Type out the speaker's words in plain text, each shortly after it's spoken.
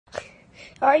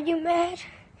Are you mad?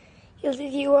 If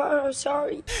you are, I'm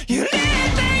sorry.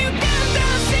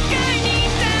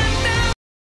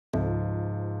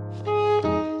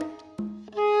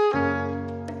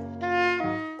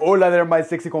 Hola there, my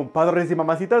sexy compadres y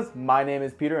mamacitas. My name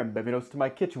is Peter, and bienvenidos to my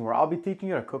kitchen, where I'll be teaching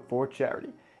you how to cook for charity.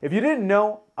 If you didn't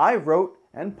know, I wrote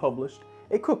and published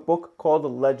a cookbook called The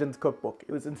Legends Cookbook.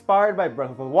 It was inspired by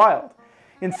Breath of the Wild.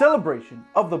 In celebration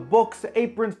of the books,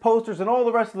 aprons, posters, and all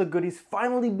the rest of the goodies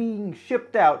finally being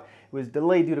shipped out, it was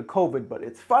delayed due to COVID, but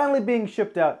it's finally being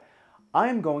shipped out, I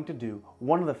am going to do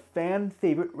one of the fan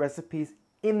favorite recipes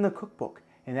in the cookbook,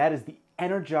 and that is the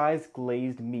Energized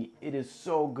glazed meat. It is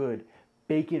so good.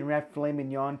 Bacon wrapped filet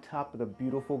mignon topped with a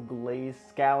beautiful glazed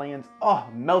scallions. Oh,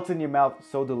 melts in your mouth,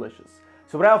 so delicious.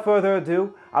 So without further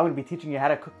ado, I'm going to be teaching you how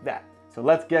to cook that. So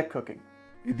let's get cooking.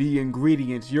 The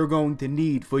ingredients you're going to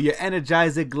need for your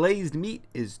Energizer glazed meat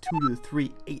is 2 to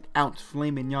 3 8-ounce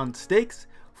filet mignon steaks,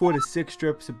 4 to 6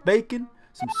 strips of bacon,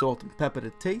 some salt and pepper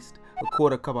to taste, a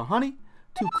 1/4 cup of honey,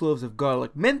 2 cloves of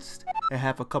garlic minced, a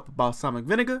 1/2 cup of balsamic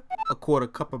vinegar, a 1/4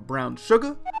 cup of brown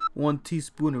sugar, 1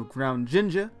 teaspoon of ground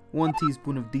ginger, 1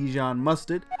 teaspoon of Dijon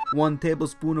mustard, 1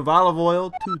 tablespoon of olive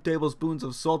oil, 2 tablespoons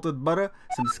of salted butter,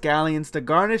 some scallions to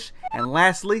garnish, and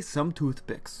lastly, some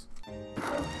toothpicks.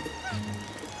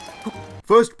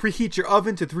 First, preheat your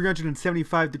oven to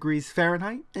 375 degrees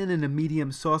Fahrenheit, and in a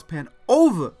medium saucepan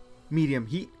over medium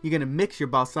heat, you're going to mix your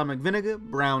balsamic vinegar,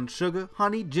 brown sugar,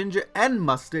 honey, ginger, and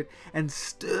mustard, and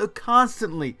stir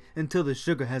constantly until the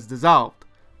sugar has dissolved.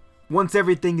 Once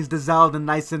everything is dissolved and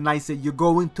nicer, you're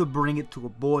going to bring it to a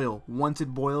boil. Once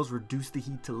it boils, reduce the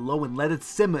heat to low and let it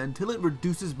simmer until it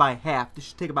reduces by half. This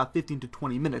should take about 15 to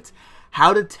 20 minutes.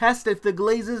 How to test if the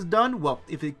glaze is done? Well,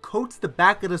 if it coats the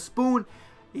back of the spoon,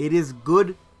 it is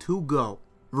good to go.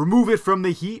 Remove it from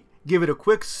the heat, give it a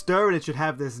quick stir, and it should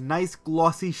have this nice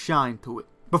glossy shine to it.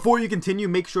 Before you continue,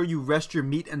 make sure you rest your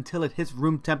meat until it hits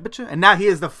room temperature. And now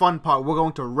here's the fun part. We're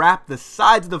going to wrap the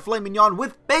sides of the filet mignon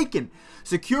with bacon,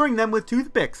 securing them with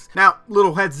toothpicks. Now,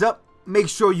 little heads up, make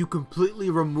sure you completely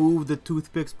remove the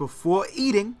toothpicks before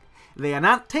eating. They are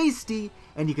not tasty,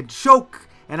 and you can choke,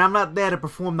 and I'm not there to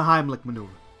perform the Heimlich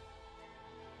maneuver.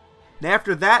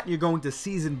 After that, you're going to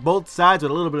season both sides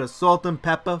with a little bit of salt and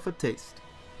pepper for taste.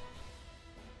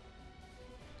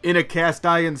 In a cast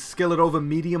iron skillet over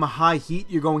medium high heat,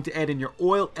 you're going to add in your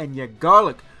oil and your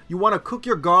garlic. You want to cook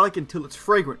your garlic until it's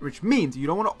fragrant, which means you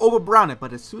don't want to over brown it,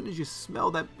 but as soon as you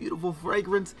smell that beautiful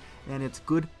fragrance, then it's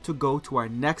good to go to our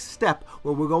next step,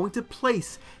 where we're going to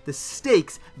place the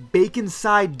steaks bacon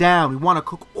side down. We want to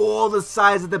cook all the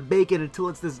sides of the bacon until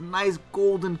it's this nice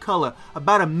golden color,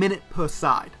 about a minute per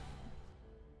side.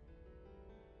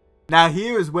 Now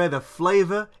here is where the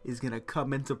flavor is going to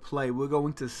come into play. We're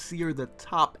going to sear the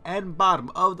top and bottom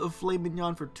of the filet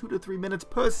mignon for 2 to 3 minutes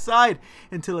per side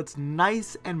until it's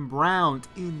nice and browned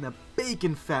in the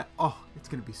bacon fat. Oh, it's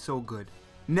going to be so good.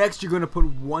 Next, you're going to put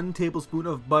 1 tablespoon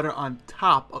of butter on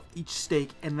top of each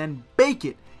steak and then bake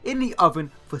it in the oven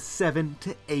for 7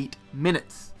 to 8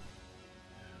 minutes.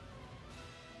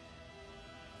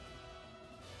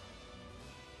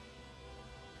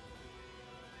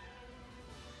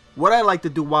 What I like to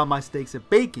do while my steaks are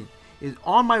baking is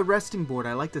on my resting board,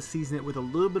 I like to season it with a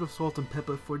little bit of salt and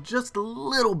pepper for just a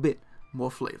little bit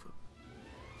more flavor.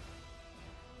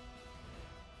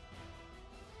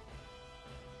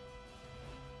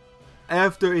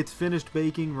 After it's finished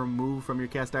baking, remove from your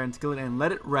cast iron skillet and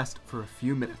let it rest for a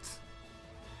few minutes.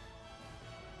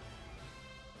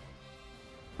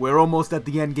 We're almost at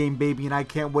the end game, baby, and I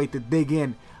can't wait to dig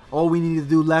in. All we need to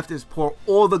do left is pour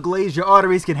all the glaze your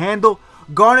arteries can handle,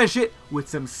 garnish it with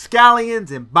some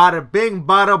scallions, and bada bing,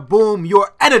 bada boom,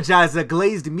 your Energizer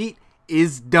glazed meat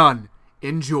is done.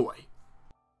 Enjoy.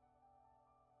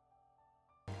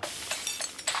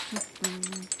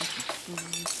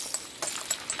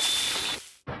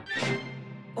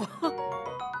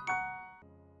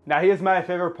 Now here's my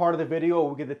favorite part of the video,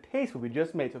 where we get the taste what we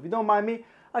just made. So if you don't mind me,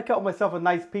 I cut myself a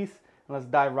nice piece, and let's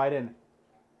dive right in.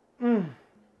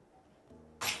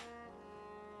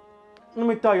 Let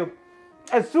me tell you,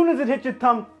 as soon as it hits your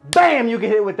tongue, bam, you get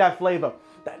hit with that flavor.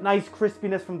 That nice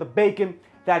crispiness from the bacon,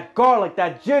 that garlic,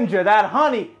 that ginger, that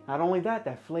honey. Not only that,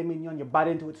 that filet mignon, you bite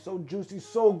into it, so juicy,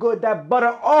 so good. That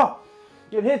butter, oh,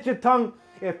 it hits your tongue.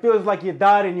 It feels like you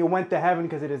died and you went to heaven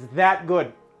because it is that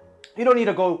good. You don't need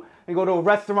to go to a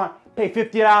restaurant, pay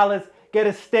 $50, get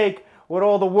a steak with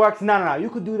all the works. No. You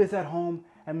could do this at home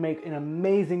and make an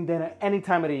amazing dinner any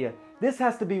time of the year. This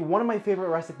has to be one of my favorite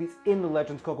recipes in the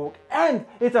Legends Cookbook, and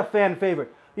it's a fan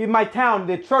favorite. In my town,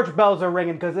 the church bells are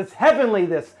ringing because it's heavenly,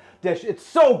 this dish. It's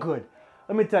so good.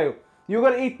 Let me tell you, you're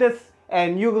going to eat this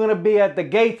and you're gonna be at the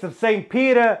gates of St.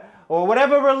 Peter, or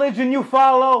whatever religion you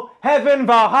follow, heaven,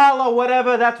 Valhalla,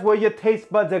 whatever, that's where your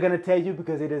taste buds are gonna take you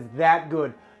because it is that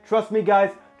good. Trust me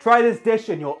guys, try this dish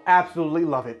and you'll absolutely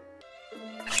love it.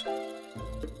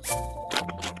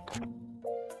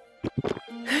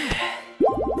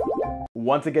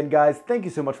 Once again guys, thank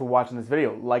you so much for watching this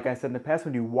video. Like I said in the past,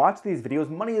 when you watch these videos,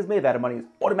 money is made. That money is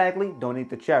automatically donated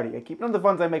to charity. I keep none of the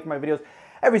funds I make from my videos.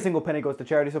 Every single penny goes to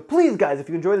charity. So please guys, if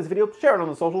you enjoyed this video, share it on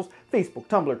the socials, Facebook,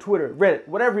 Tumblr, Twitter, Reddit,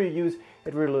 whatever you use.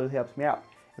 It really helps me out.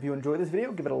 If you enjoyed this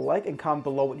video, give it a like and comment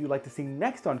below what you'd like to see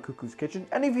next on Cuckoo's Kitchen.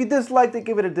 And if you disliked it,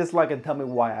 give it a dislike and tell me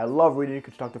why. I love reading your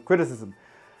constructive criticism.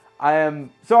 I am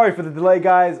sorry for the delay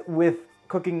guys with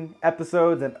cooking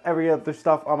episodes and every other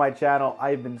stuff on my channel.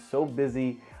 I've been so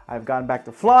busy. I've gone back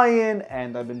to flying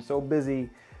and I've been so busy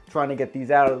trying to get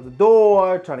these out of the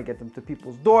door, trying to get them to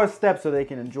people's doorsteps so they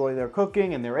can enjoy their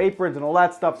cooking and their aprons and all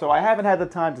that stuff. So I haven't had the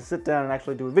time to sit down and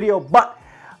actually do a video, but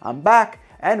I'm back.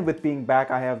 And with being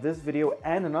back, I have this video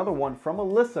and another one from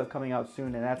Alyssa coming out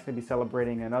soon, and that's going to be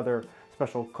celebrating another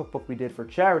special cookbook we did for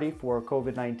charity for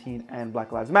COVID-19 and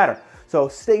Black Lives Matter. So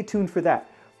stay tuned for that.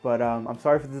 But I'm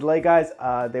sorry for the delay, guys.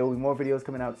 There will be more videos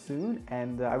coming out soon,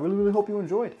 and I really hope you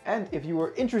enjoyed. And if you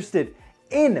were interested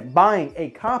in buying a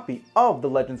copy of the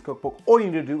Legends Cookbook, all you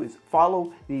need to do is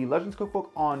follow the Legends Cookbook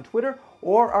on Twitter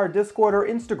or our Discord or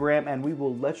Instagram, and we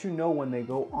will let you know when they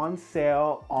go on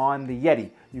sale on the Yeti.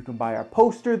 You can buy our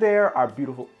poster there, our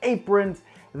beautiful aprons,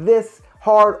 this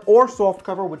hard or soft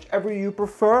cover, whichever you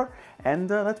prefer, and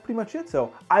that's pretty much it.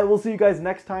 So I will see you guys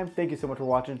next time. Thank you so much for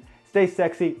watching. Stay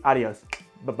sexy. Adios.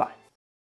 Bye-bye.